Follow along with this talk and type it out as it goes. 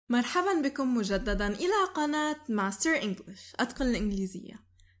مرحبا بكم مجددا إلى قناة ماستر إنجليش أتقن الإنجليزية.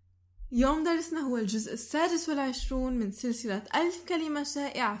 اليوم درسنا هو الجزء السادس والعشرون من سلسلة 1000 كلمة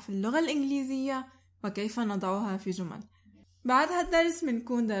شائعة في اللغة الإنجليزية وكيف نضعها في جمل. بعد هالدرس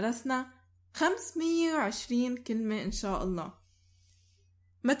بنكون درسنا 520 كلمة إن شاء الله.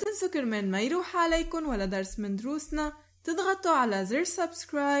 ما تنسوا كرمال ما يروح عليكم ولا درس من دروسنا تضغطوا على زر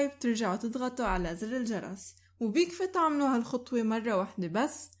سبسكرايب، ترجعوا تضغطوا على زر الجرس، وبيكفي تعملوا هالخطوة مرة واحدة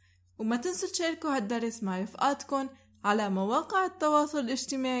بس. وما تنسوا تشاركوا هالدرس مع رفقاتكم على مواقع التواصل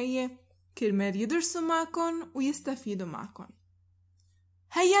الاجتماعي كرمال يدرسوا معكم ويستفيدوا معكم.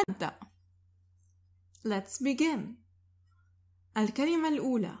 هيا نبدأ. Let's begin. الكلمة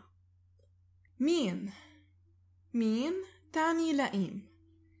الأولى مين تعني لئيم،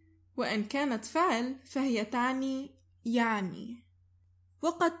 وإن كانت فعل فهي تعني يعني،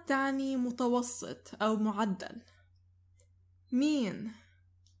 وقد تعني متوسط أو معدل.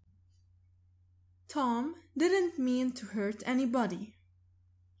 Tom didn't mean to hurt anybody.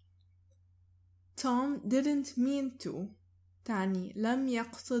 Tom didn't mean to تعني لم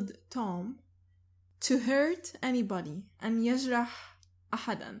يقصد توم to hurt anybody أن يجرح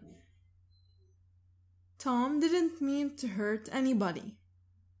أحدا. Tom didn't mean to hurt anybody.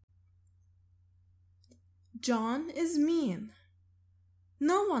 John is mean.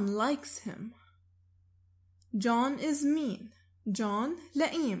 No one likes him. John is mean. John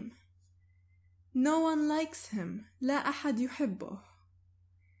لئيم. No one likes him. لا أحد يحبه.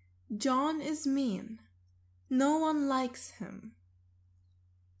 John is mean. No one likes him.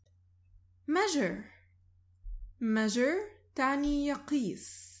 Measure تعني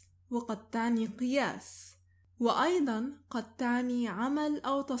يقيس، وقد تعني قياس، وأيضا قد تعني عمل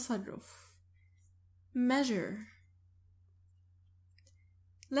أو تصرف. Measure.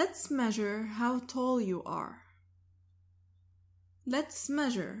 Let's measure how tall you are. Let's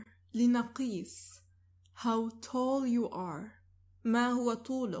measure لنقيس how tall you are ما هو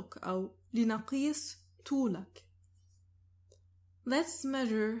طولك، أو لنقيس طولك. Let's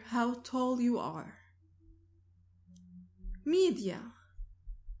measure how tall you are.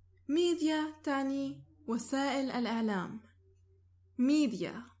 Media تعني وسائل الإعلام.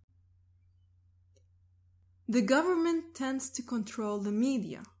 Media. The government tends to control the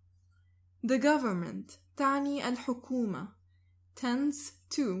media. The government تعني الحكومة. Tends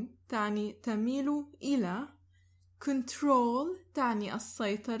to تعني تميل إلى. Control تعني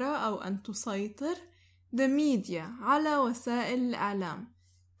السيطرة أو أن تسيطر. The media على وسائل الإعلام.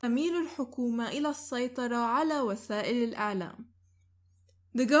 تميل الحكومة إلى السيطرة على وسائل الإعلام.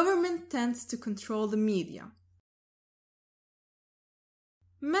 The government tends to control the media.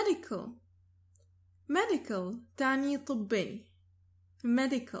 Medical تعني طبي.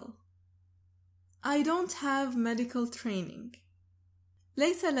 Medical. I don't have medical training.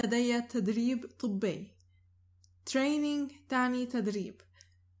 ليس لدي تدريب طبي. Training تعني تدريب.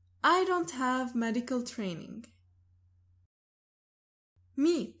 I don't have medical training.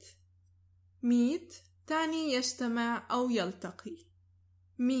 Meet تعني يجتمع أو يلتقي.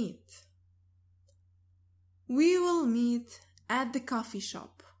 Meet. We will meet at the coffee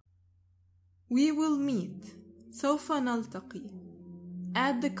shop. We will meet سوف نلتقي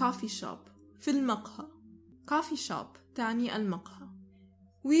at the coffee shop في المقهى. Coffee shop تعني المقهى.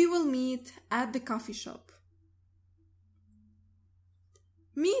 We will meet at the coffee shop.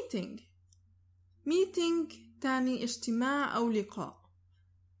 Meeting تعني اجتماع أو لقاء.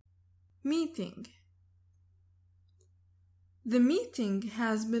 Meeting. The meeting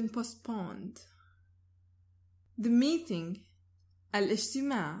has been postponed. The meeting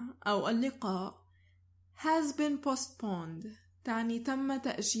الاجتماع أو اللقاء has been postponed تعني تم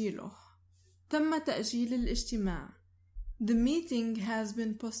تأجيله. تم تأجيل الاجتماع. The meeting has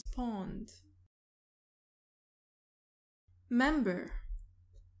been postponed. Member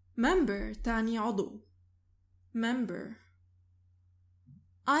تعني عضو. Member.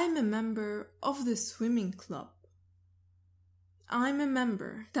 I'm a member of the swimming club. I'm a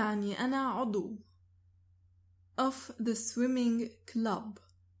member تعني أنا عضو of the swimming club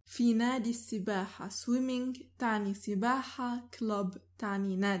في نادي السباحة. Swimming تعني سباحة، club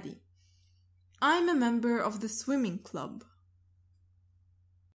تعني نادي. I'm a member of the swimming club.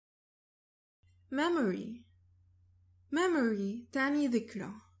 Memory تعني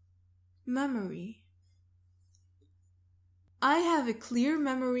ذكرى. Memory. I have a clear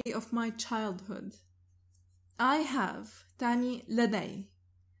memory of my childhood. I have تعني لدي.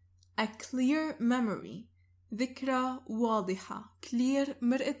 A clear memory ذكرى واضحة. Clear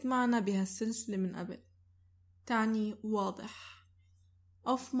مرقت معنا بهالسلسلة من قبل. تعني واضح.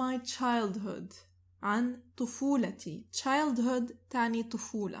 Of my childhood عن طفولتي. childhood تعني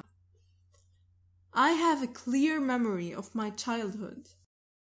طفولة. I have a clear memory of my childhood.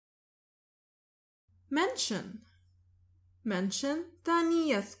 mention تعني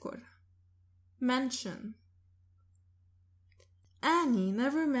يذكر. mention. Annie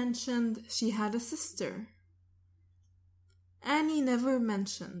never mentioned she had a sister. Annie never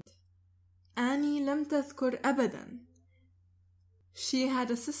mentioned. Annie لم تذكر أبدا. She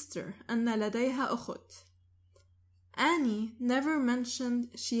had a sister. أن لديها أخت. Annie never mentioned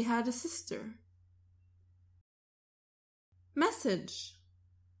she had a sister.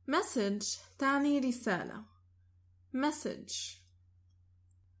 message تعني رسالة. message.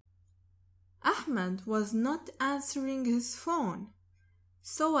 Ahmed was not answering his phone,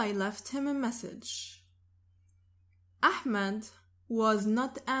 so I left him a message. Ahmed was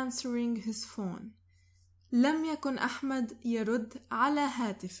not answering his phone. لم يكن أحمد يرد على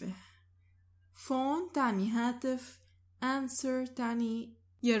هاتفه. phone تعني هاتف. answer تعني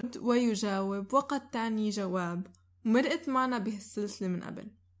يرد ويجاوب، وقد تعني جواب، ومرقت معنا بهالسلسلة من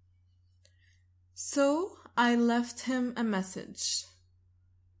قبل. So I left him a message.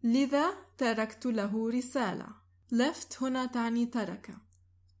 لذا تركت له رسالة. left هنا تعني ترك.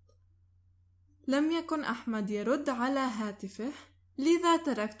 لم يكن أحمد يرد على هاتفه، لذا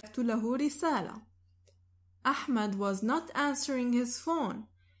تركت له رسالة. Ahmed was not answering his phone,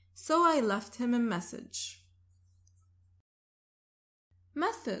 so I left him a message.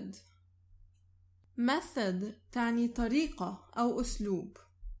 method تعني طريقة أو أسلوب.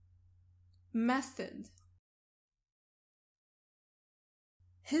 method.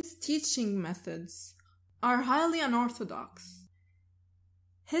 His teaching methods are highly unorthodox.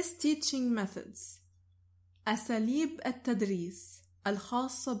 His teaching methods. أساليب التدريس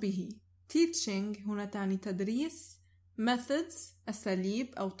الخاصة به. teaching هنا تعني تدريس. methods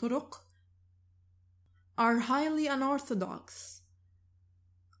أساليب أو طرق. are highly unorthodox.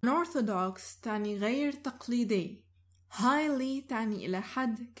 unorthodox تعني غير تقليدي. highly تعني إلى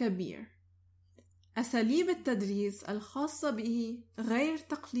حد كبير. أساليب التدريس الخاصة به غير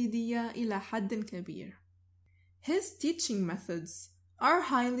تقليدية إلى حد كبير. His teaching methods are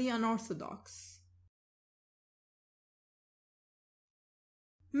highly unorthodox.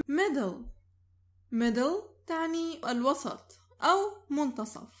 middle تعني الوسط أو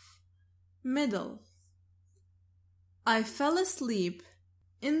منتصف. middle. I fell asleep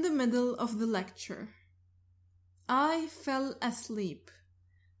in the middle of the lecture. I fell asleep.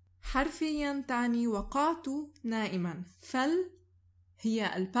 حرفيا تعني وقعت نائما. fell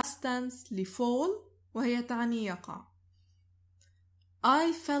هي ال past tense ل fall وهي تعني يقع.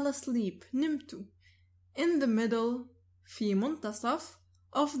 I fell asleep نمت. in the middle في منتصف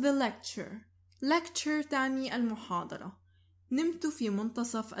of the lecture. lecture تعني المحاضرة. نمت في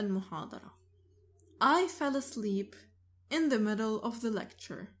منتصف المحاضرة. I fell asleep in the middle of the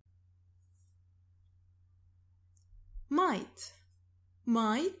lecture. might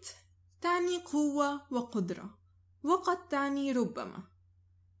تعني قوة وقدرة، وقد تعني ربما.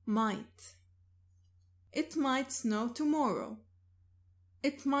 might. It might snow tomorrow.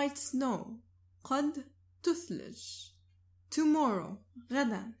 It might snow. قد تثلج. tomorrow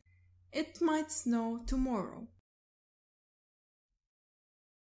غدا. It might snow tomorrow.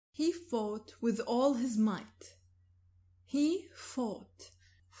 He fought with all his might. He fought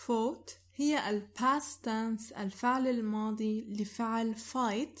هي ال past tense الفعل الماضي لفعل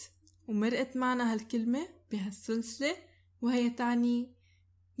fight، ومرقت معنا هالكلمة بهالسلسلة وهي تعني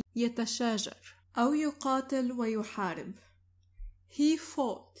يتشاجر أو يقاتل ويحارب. He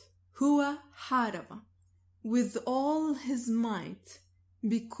fought هو حارب. with all his might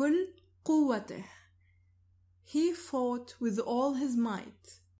بكل قوته. He fought with all his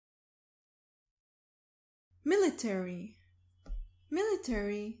might.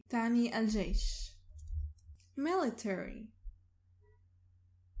 military تعني الجيش. military.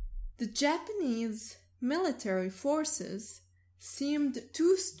 The Japanese military forces seemed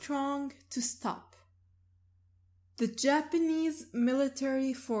too strong to stop. The Japanese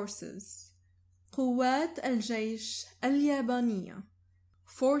military forces. قوات الجيش اليابانية.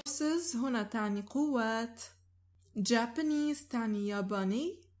 forces هنا تعني قوات. Japanese تعني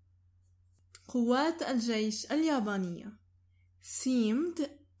ياباني. قوات الجيش اليابانية. seemed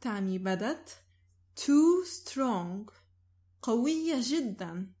تعني بدت. too strong قوية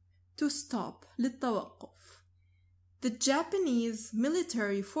جدا. to stop للتوقف. The Japanese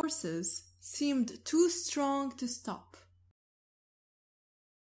military forces seemed too strong to stop.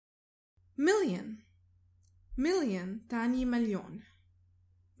 million تعني مليون.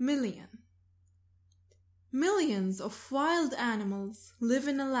 millions of wild animals live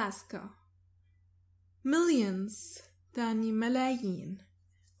in Alaska. millions تعني ملايين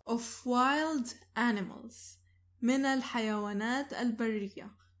of wild animals من الحيوانات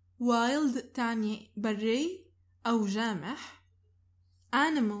البرية. wild تعني بري أو جامح.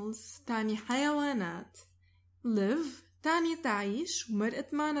 animals تعني حيوانات. live تعني تعيش،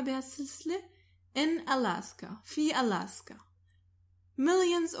 ومرقت معنا بهالسلسلة in Alaska، في ألاسكا.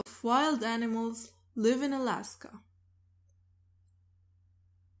 millions of wild animals live in Alaska.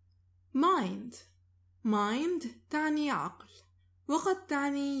 mind mind تعني عقل، وقد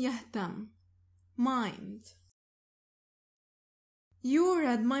تعني يهتم. mind. You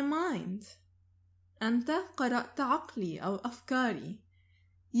read my mind. أنت قرأت عقلي أو أفكاري.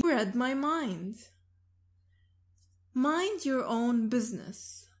 You read my mind. Mind your own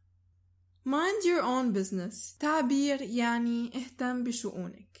business. Mind your own business تعبير يعني اهتم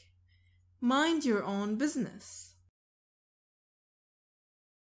بشؤونك. Mind your own business.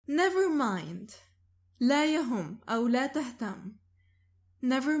 Never mind لا يهم أو لا تهتم.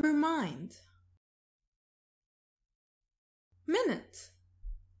 Never mind. minute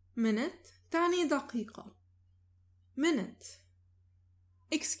minute تعني دقيقة. minute.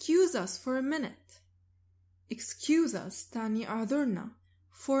 excuse us for a minute. excuse us تعني اعذرنا.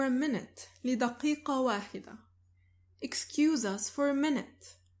 for a minute لدقيقة واحدة. excuse us for a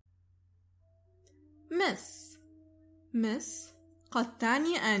minute. miss miss قد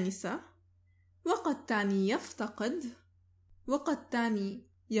تعني آنسة، وقد تعني يفتقد، وقد تعني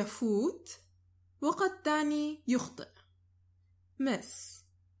يفوت، وقد تعني يخطئ. miss.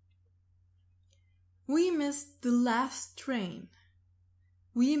 We missed the last train.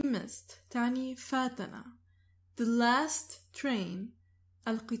 We missed تعني فاتنا. the last train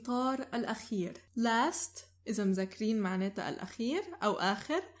القطار الأخير. last إذا مذكرين معناتها الأخير أو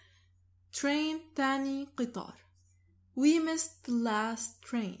آخر. train تعني قطار. We missed the last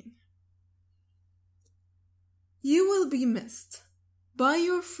train. You will be missed by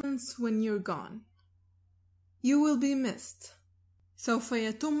your friends when you're gone. You will be missed. سوف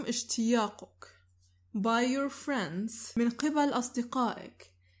يتم اشتياقك by your friends من قبل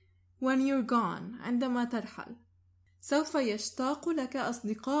أصدقائك when you're gone عندما ترحل. سوف يشتاق لك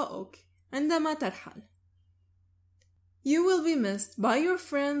أصدقائك عندما ترحل. You will be missed by your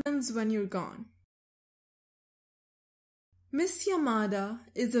friends when you're gone. Miss Yamada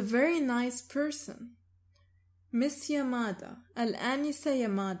is a very nice person. Miss Yamada الآنسة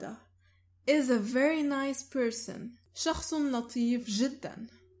يامادا is a very nice person شخص لطيف جدا.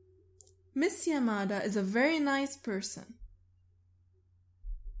 Miss Yamada is a very nice person.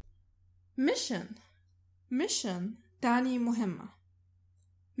 mission mission تعني مهمة.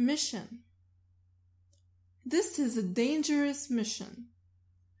 mission. This is a dangerous mission.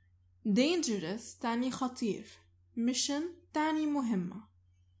 dangerous تعني خطير. mission تعني مهمة.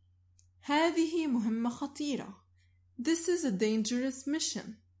 هذه مهمة خطيرة. This is a dangerous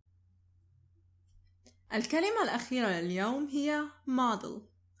mission. الكلمة الأخيرة لليوم هي model.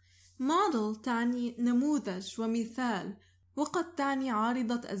 model تعني نموذج ومثال، وقد تعني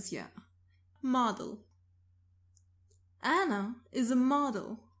عارضة أزياء. model. Anna is a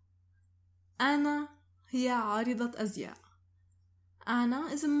model. Anna هي عارضة أزياء. Anna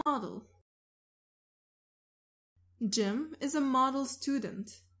is a model. Jim is a model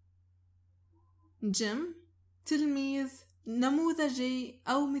student. Jim تلميذ نموذجي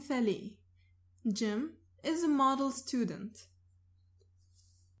أو مثالي. Jim is a model student.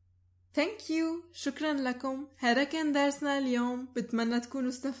 Thank you. شكرا لكم. هذا كان درسنا اليوم. بتمنى تكونوا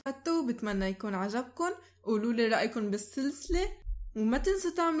استفدتوا، بتمنى يكون عجبكم. قولوا لي رأيكم بالسلسلة، وما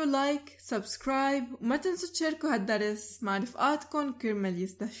تنسوا تعملوا لايك، سبسكرايب، وما تنسوا تشاركوا هالدرس مع رفقاتكم كرمال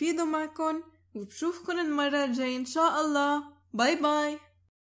يستفيدوا معكم. وبشوفكم المرة الجاية إن شاء الله. باي باي.